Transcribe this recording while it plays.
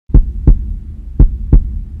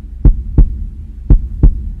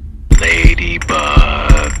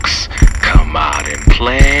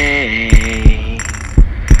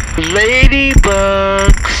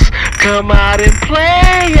Ladybugs, come out and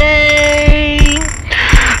play.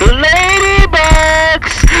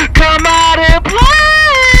 Ladybugs, come out and play.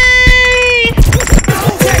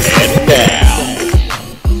 And now,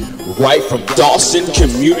 right from Dawson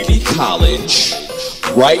Community College,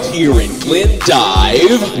 right here in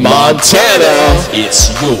Glendive, Montana, it's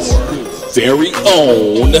your very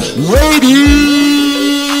own Lady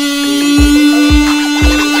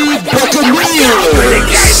Buccaneers. Really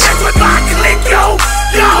can't mess with my clique, yo.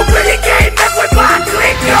 Y'all really can't mess with my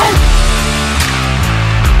clique, yo.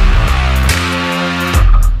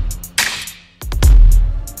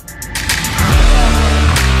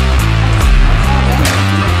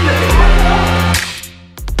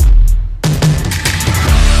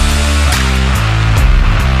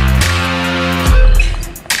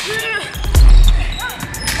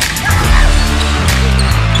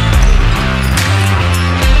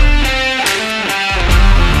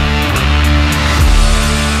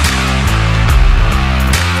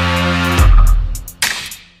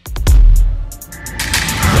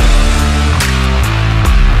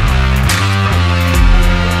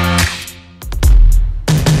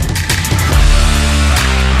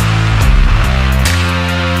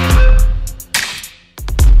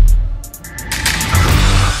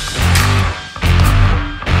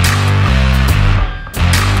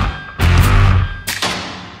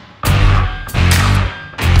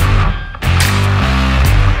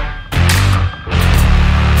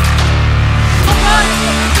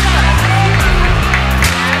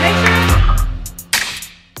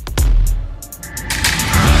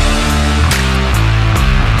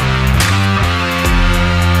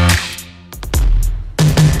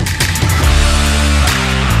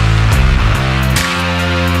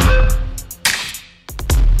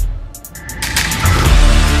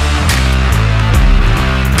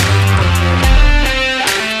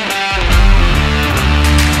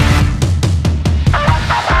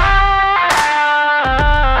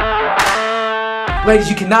 Ladies,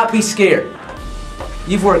 you cannot be scared.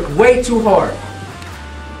 You've worked way too hard.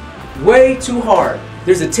 Way too hard.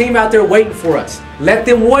 There's a team out there waiting for us. Let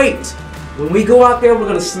them wait. When we go out there, we're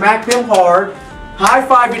going to smack them hard. High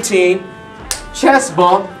five your team. Chest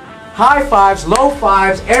bump. High fives, low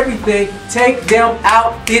fives, everything. Take them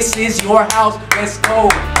out. This is your house. Let's go.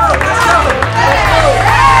 Let's go.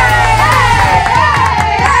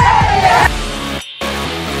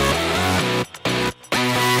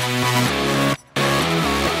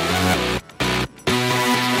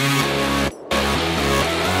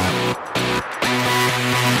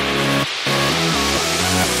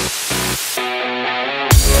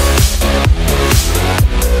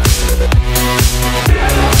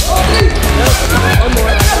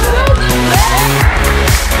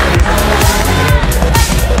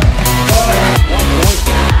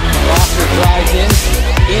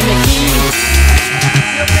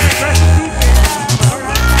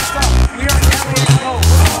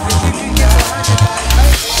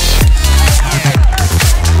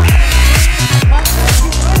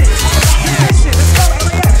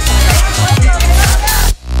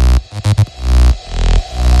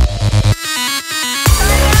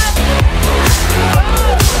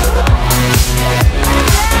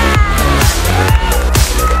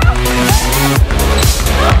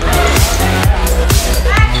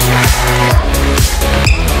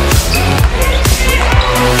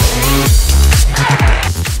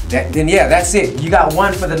 Then yeah, that's it. You got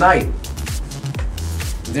one for the night.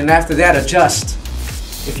 Then after that, adjust.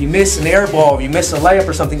 If you miss an air ball, if you miss a layup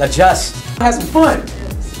or something, adjust. Have some fun.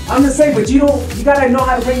 I'm just saying, but you gotta know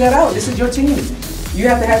how to bring that out. This is your team. You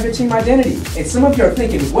have to have your team identity. And some of you are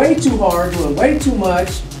thinking way too hard, doing way too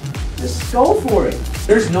much. Just go for it.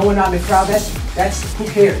 There's no one out in the crowd. That's who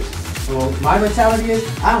cares. So my mentality is,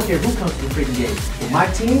 I don't care who comes to the freaking game. With my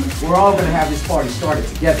team, we're all gonna have this party started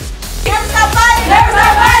together. Never stop fighting! Never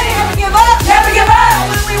stop fighting! Never give up! Never give up!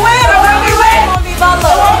 When we win! When we win! Won't be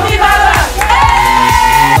bottled! Won't be bottled!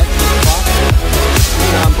 Hey!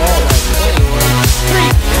 On ball, 3,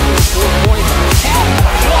 4 points.